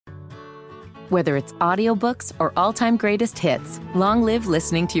Whether it's audiobooks or all-time greatest hits, long live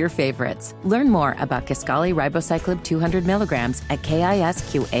listening to your favorites. Learn more about Kisqali Ribociclib 200 milligrams at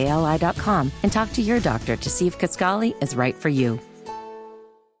KISQALI.com and talk to your doctor to see if Kisqali is right for you.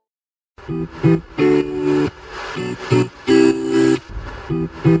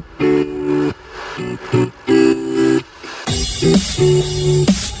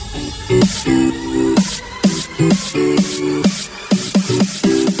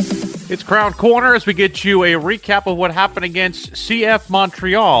 It's Crown Corner as we get you a recap of what happened against CF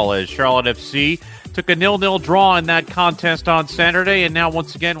Montreal as Charlotte FC took a 0-0 draw in that contest on Saturday, and now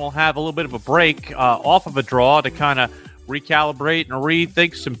once again we'll have a little bit of a break off of a draw to kind of recalibrate and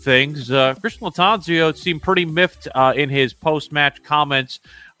rethink some things. Christian Lattanzio seemed pretty miffed in his post-match comments,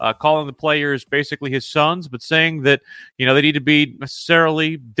 calling the players basically his sons, but saying that, they need to be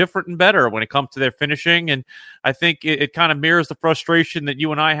necessarily different and better when it comes to their finishing. And I think it kind of mirrors the frustration that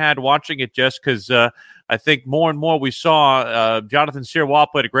you and I had watching it, Jess, because I think more and more we saw Jonathan Sirois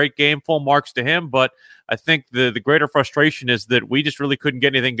played a great game, full marks to him, but I think the greater frustration is that we just really couldn't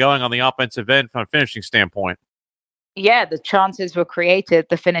get anything going on the offensive end from a finishing standpoint. Yeah, the chances were created.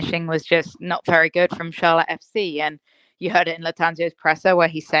 The finishing was just not very good from Charlotte FC. And you heard it in Lattanzio's presser where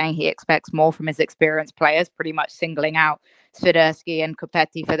he's saying he expects more from his experienced players, pretty much singling out Swiderski and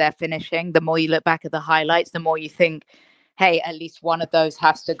Kopetti for their finishing. The more you look back at the highlights, the more you think, hey, at least one of those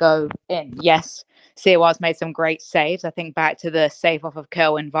has to go in. Yes, Sirois made some great saves. I think back to the save off of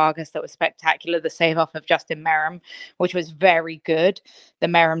Kerwin Vargas that was spectacular, the save off of Justin Merrim, which was very good. The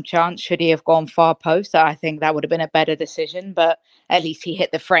Merrim chance, should he have gone far post, I think that would have been a better decision, but at least he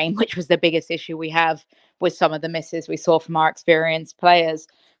hit the frame, which was the biggest issue we have with some of the misses we saw from our experienced players.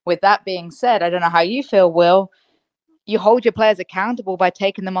 With that being said, I don't know how you feel, Will. You hold your players accountable by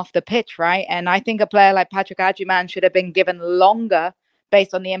taking them off the pitch, right? And I think a player like Patrick Agyemang should have been given longer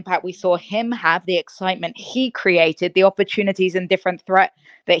based on the impact we saw him have, the excitement he created, the opportunities and different threat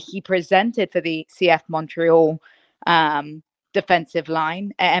that he presented for the CF Montreal defensive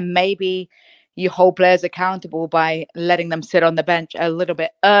line. And maybe you hold players accountable by letting them sit on the bench a little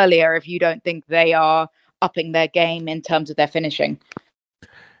bit earlier if you don't think they are upping their game in terms of their finishing.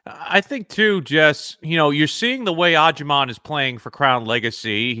 I think, too, Jess, you're seeing the way Agyemang is playing for Crown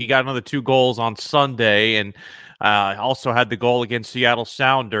Legacy. He got another 2 goals on Sunday and also had the goal against Seattle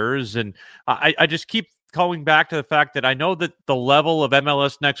Sounders. And I just keep going back to the fact that I know that the level of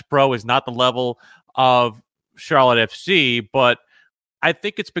MLS Next Pro is not the level of Charlotte FC, but I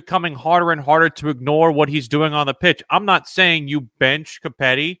think it's becoming harder and harder to ignore what he's doing on the pitch. I'm not saying you bench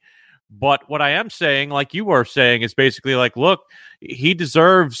Kopetti, but what I am saying, like you were saying, is basically like, look, he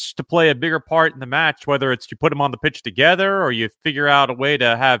deserves to play a bigger part in the match, whether it's you put him on the pitch together or you figure out a way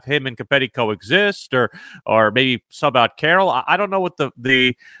to have him and Kopetti coexist or maybe sub out Carroll. I don't know what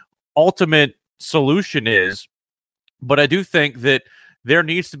the ultimate solution is, but I do think that there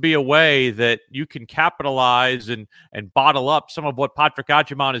needs to be a way that you can capitalize and bottle up some of what Patrick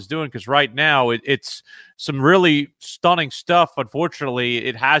Agyemang is doing, because right now it's some really stunning stuff. Unfortunately,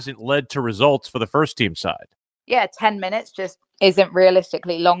 it hasn't led to results for the first team side. Yeah, 10 minutes just isn't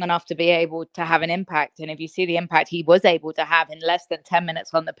realistically long enough to be able to have an impact. And if you see the impact he was able to have in less than 10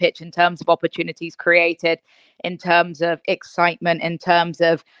 minutes on the pitch in terms of opportunities created, in terms of excitement, in terms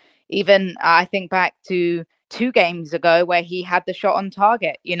of even, I think back to 2 games ago where he had the shot on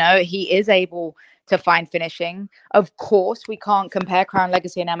target. He is able to find finishing. Of course, we can't compare Crown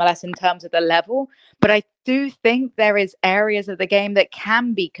Legacy and MLS in terms of the level, but I do think there is areas of the game that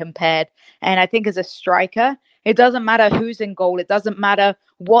can be compared. And I think as a striker, it doesn't matter who's in goal. It doesn't matter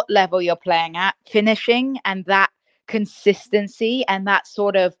what level you're playing at. Finishing and that consistency and that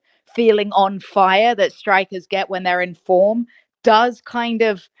sort of feeling on fire that strikers get when they're in form does kind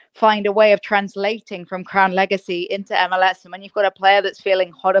of find a way of translating from Crown Legacy into MLS. And when you've got a player that's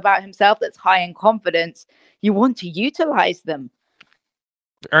feeling hot about himself, that's high in confidence, you want to utilize them.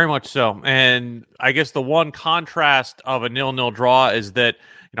 Very much so. And I guess the one contrast of a 0-0 draw is that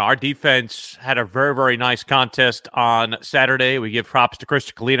our defense had a very, very nice contest on Saturday. We give props to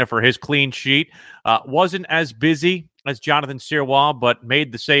Christian Kalina for his clean sheet. Wasn't as busy as Jonathan Sirois, but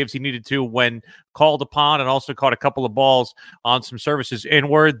made the saves he needed to when called upon, and also caught a couple of balls on some services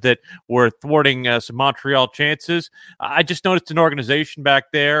inward that were thwarting some Montreal chances. I just noticed an organization back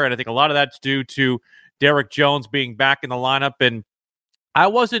there, and I think a lot of that's due to Derek Jones being back in the lineup. And I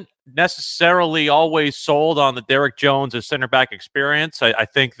wasn't necessarily always sold on the Derek Jones as center back experience. I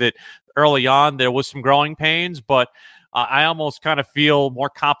think that early on there was some growing pains, but I almost kind of feel more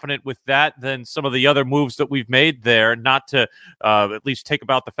confident with that than some of the other moves that we've made there. Not to at least take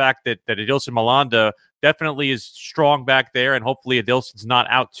about the fact that Edilson Malanda definitely is strong back there, and hopefully Adilson's not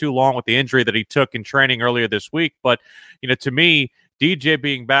out too long with the injury that he took in training earlier this week. But, to me, DJ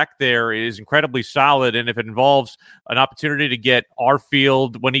being back there is incredibly solid, and if it involves an opportunity to get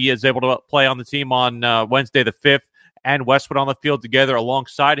Arfield when he is able to play on the team on Wednesday the 5th and Westwood on the field together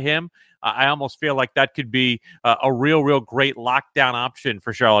alongside him, I almost feel like that could be a real great lockdown option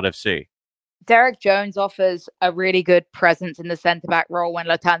for Charlotte FC. Derek Jones offers a really good presence in the centre-back role when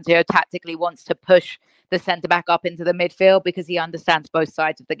Lattanzio tactically wants to push the centre-back up into the midfield because he understands both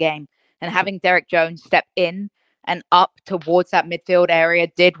sides of the game. And having Derek Jones step in and up towards that midfield area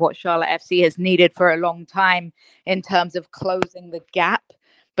did what Charlotte FC has needed for a long time in terms of closing the gap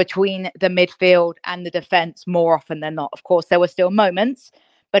between the midfield and the defence more often than not. Of course, there were still moments,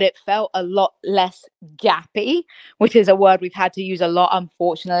 but it felt a lot less gappy, which is a word we've had to use a lot,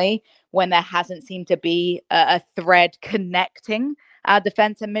 unfortunately, when there hasn't seemed to be a thread connecting our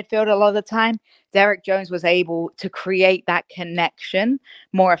defense and midfield a lot of the time. Derek Jones was able to create that connection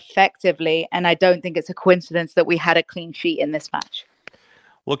more effectively, and I don't think it's a coincidence that we had a clean sheet in this match.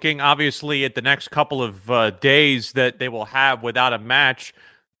 Looking, obviously, at the next couple of days that they will have without a match,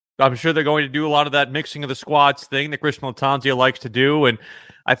 I'm sure they're going to do a lot of that mixing of the squads thing that Christian Lattanzio likes to do, and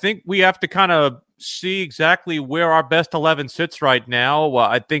I think we have to kind of see exactly where our best 11 sits right now.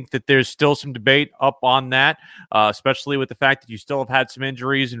 I think that there's still some debate up on that, especially with the fact that you still have had some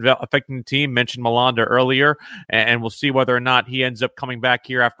injuries affecting the team. Mentioned Malanda earlier, and we'll see whether or not he ends up coming back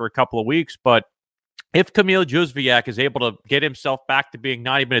here after a couple of weeks. But if Kamil Józwiak is able to get himself back to being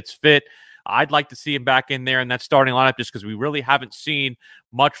 90 minutes fit, I'd like to see him back in there in that starting lineup just because we really haven't seen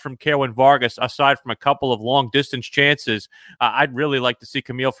much from Kerwin Vargas aside from a couple of long-distance chances. I'd really like to see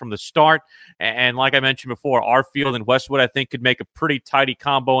Kamil from the start. And like I mentioned before, Arfield and Westwood, I think, could make a pretty tidy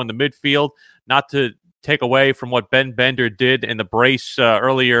combo in the midfield, not to take away from what Ben Bender did in the brace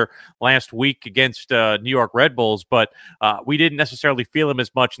earlier last week against New York Red Bulls, but we didn't necessarily feel him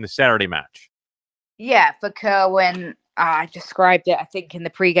as much in the Saturday match. Yeah, for Kerwin, I described it, I think, in the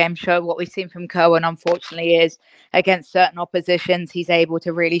pregame show. What we've seen from Kerwin, unfortunately, is against certain oppositions, he's able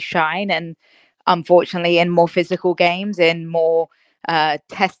to really shine. And unfortunately, in more physical games, in more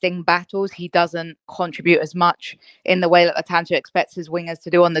testing battles, he doesn't contribute as much in the way that Lattanzio expects his wingers to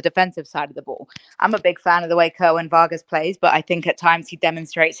do on the defensive side of the ball. I'm a big fan of the way Kerwin Vargas plays, but I think at times he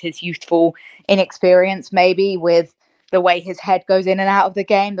demonstrates his youthful inexperience, maybe with the way his head goes in and out of the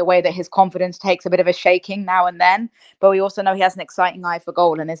game, the way that his confidence takes a bit of a shaking now and then. But we also know he has an exciting eye for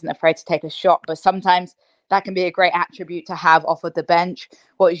goal and isn't afraid to take a shot. But sometimes that can be a great attribute to have off of the bench.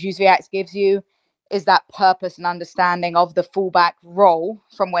 What Józwiak gives you is that purpose and understanding of the fullback role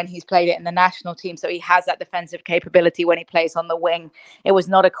from when he's played it in the national team. So he has that defensive capability when he plays on the wing. It was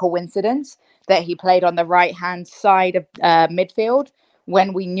not a coincidence that he played on the right-hand side of midfield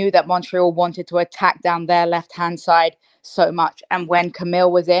when we knew that Montreal wanted to attack down their left-hand side so much. And when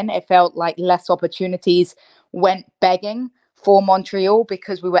Kamil was in, it felt like less opportunities went begging for Montreal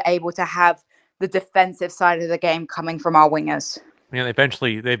because we were able to have the defensive side of the game coming from our wingers.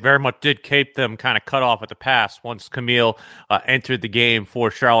 Eventually, they very much did keep them kind of cut off at the pass once Kamil entered the game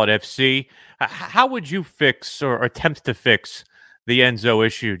for Charlotte FC. How would you fix or attempt to fix the Enzo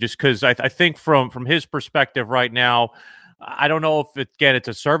issue? Just because I think from his perspective right now, I don't know if it's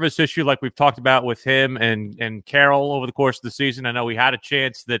a service issue like we've talked about with him and Carroll over the course of the season. I know he had a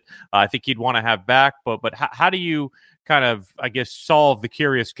chance that I think he'd want to have back, but how do you kind of, I guess, solve the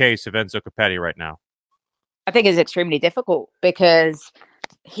curious case of Enzo Copetti right now? I think it's extremely difficult because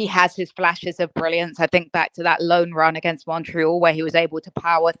he has his flashes of brilliance. I think back to that lone run against Montreal where he was able to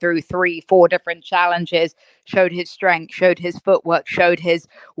power through 3-4 different challenges, showed his strength, showed his footwork, showed his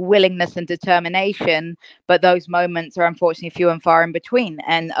willingness and determination. But those moments are unfortunately few and far in between.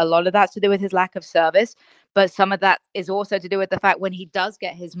 And a lot of that's to do with his lack of service. But some of that is also to do with the fact when he does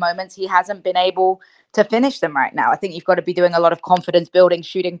get his moments, he hasn't been able to finish them right now. I think you've got to be doing a lot of confidence building,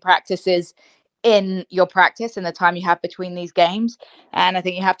 shooting practices in your practice and the time you have between these games. And I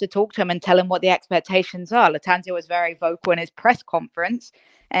think you have to talk to him and tell him what the expectations are. Lattanzio was very vocal in his press conference,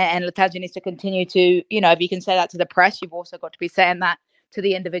 and Lattanzio needs to continue to, if you can say that to the press, you've also got to be saying that to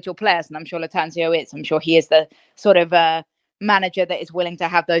the individual players. And I'm sure Lattanzio is. I'm sure he is the sort of manager that is willing to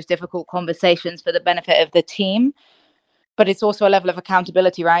have those difficult conversations for the benefit of the team. But it's also a level of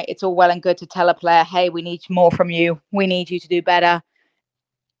accountability, right? It's all well and good to tell a player, hey, we need more from you. We need you to do better.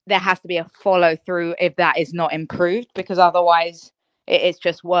 There has to be a follow through if that is not improved, because otherwise it's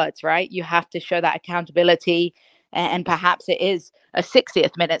just words, right? You have to show that accountability, and perhaps it is a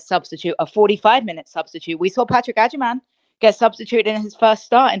 60th minute substitute, a 45-minute substitute. We saw Patrick Agyemang get substituted in his first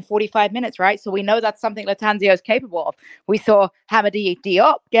start in 45 minutes, right? So we know that's something Lattanzio is capable of. We saw Hamady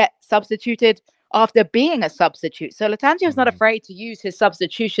Diop get substituted after being a substitute. So Lattanzio's not afraid to use his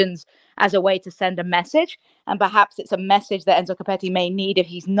substitutions as a way to send a message. And perhaps it's a message that Enzo Capetti may need if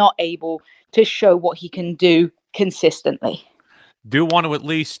he's not able to show what he can do consistently. Do want to at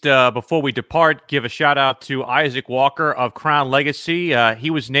least, before we depart, give a shout out to Isaac Walker of Crown Legacy. He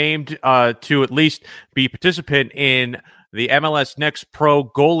was named to at least be participant in the MLS Next Pro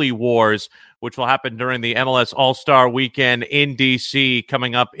Goalie Wars, which will happen during the MLS All-Star Weekend in D.C.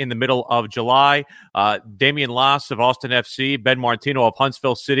 coming up in the middle of July. Damian Lass of Austin FC, Ben Martino of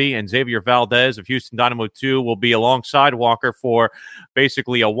Huntsville City, and Xavier Valdez of Houston Dynamo 2 will be alongside Walker for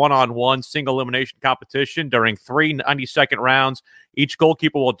basically a one-on-one single elimination competition during 3 90-second rounds. Each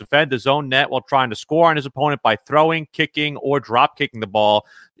goalkeeper will defend his own net while trying to score on his opponent by throwing, kicking, or drop kicking the ball.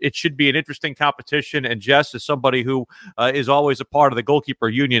 It should be an interesting competition. And Jess, as somebody who is always a part of the goalkeeper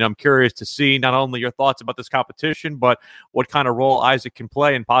union, I'm curious to see not only your thoughts about this competition, but what kind of role Isaac can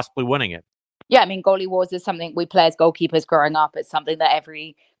play in possibly winning it. Yeah, I mean, Goalie Wars is something we play as goalkeepers growing up. It's something that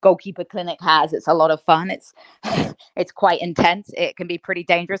every goalkeeper clinic has. It's a lot of fun. It's quite intense. It can be pretty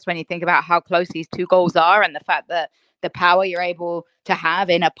dangerous when you think about how close these two goals are and the fact that the power you're able to have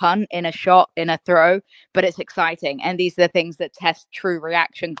in a punt, in a shot, in a throw, but it's exciting. And these are the things that test true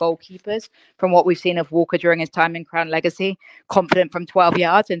reaction goalkeepers from what we've seen of Walker during his time in Crown Legacy. Confident from 12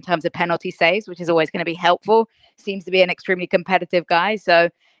 yards in terms of penalty saves, which is always going to be helpful. Seems to be an extremely competitive guy. So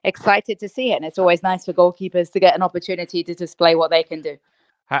excited to see it. And it's always nice for goalkeepers to get an opportunity to display what they can do.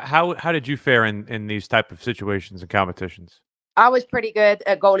 How did you fare in these type of situations and competitions? I was pretty good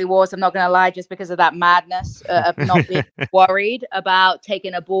at Goalie Wars. I'm not going to lie, just because of that madness of not being worried about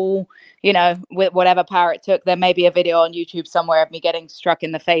taking a ball, with whatever power it took. There may be a video on YouTube somewhere of me getting struck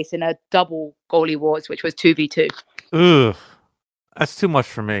in the face in a double Goalie Wars, which was 2v2. Ugh, that's too much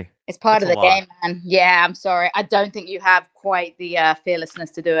for me. It's part of the game, man. Yeah, I'm sorry. I don't think you have quite the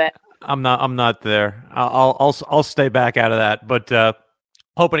fearlessness to do it. I'm not there. I'll stay back out of that, but.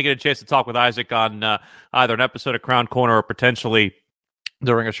 Hoping to get a chance to talk with Isaac on either an episode of Crown Corner or potentially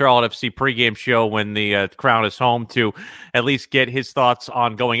during a Charlotte FC pregame show when the Crown is home to at least get his thoughts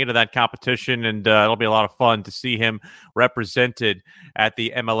on going into that competition. And it'll be a lot of fun to see him represented at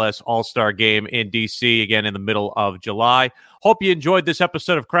the MLS All-Star Game in D.C. again in the middle of July. Hope you enjoyed this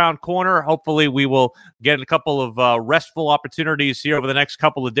episode of Crown Corner. Hopefully we will get a couple of restful opportunities here over the next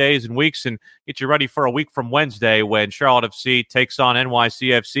couple of days and weeks and get you ready for a week from Wednesday when Charlotte FC takes on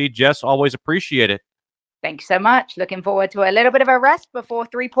NYCFC. Jess, always appreciate it. Thank you so much. Looking forward to a little bit of a rest before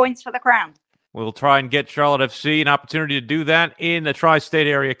 3 points for the Crown. We'll try and get Charlotte FC an opportunity to do that in the tri-state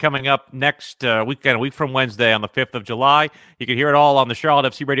area coming up next weekend, a week from Wednesday on the 5th of July. You can hear it all on the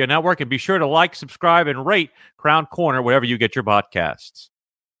Charlotte FC Radio Network. And be sure to like, subscribe, and rate Crown Corner wherever you get your podcasts.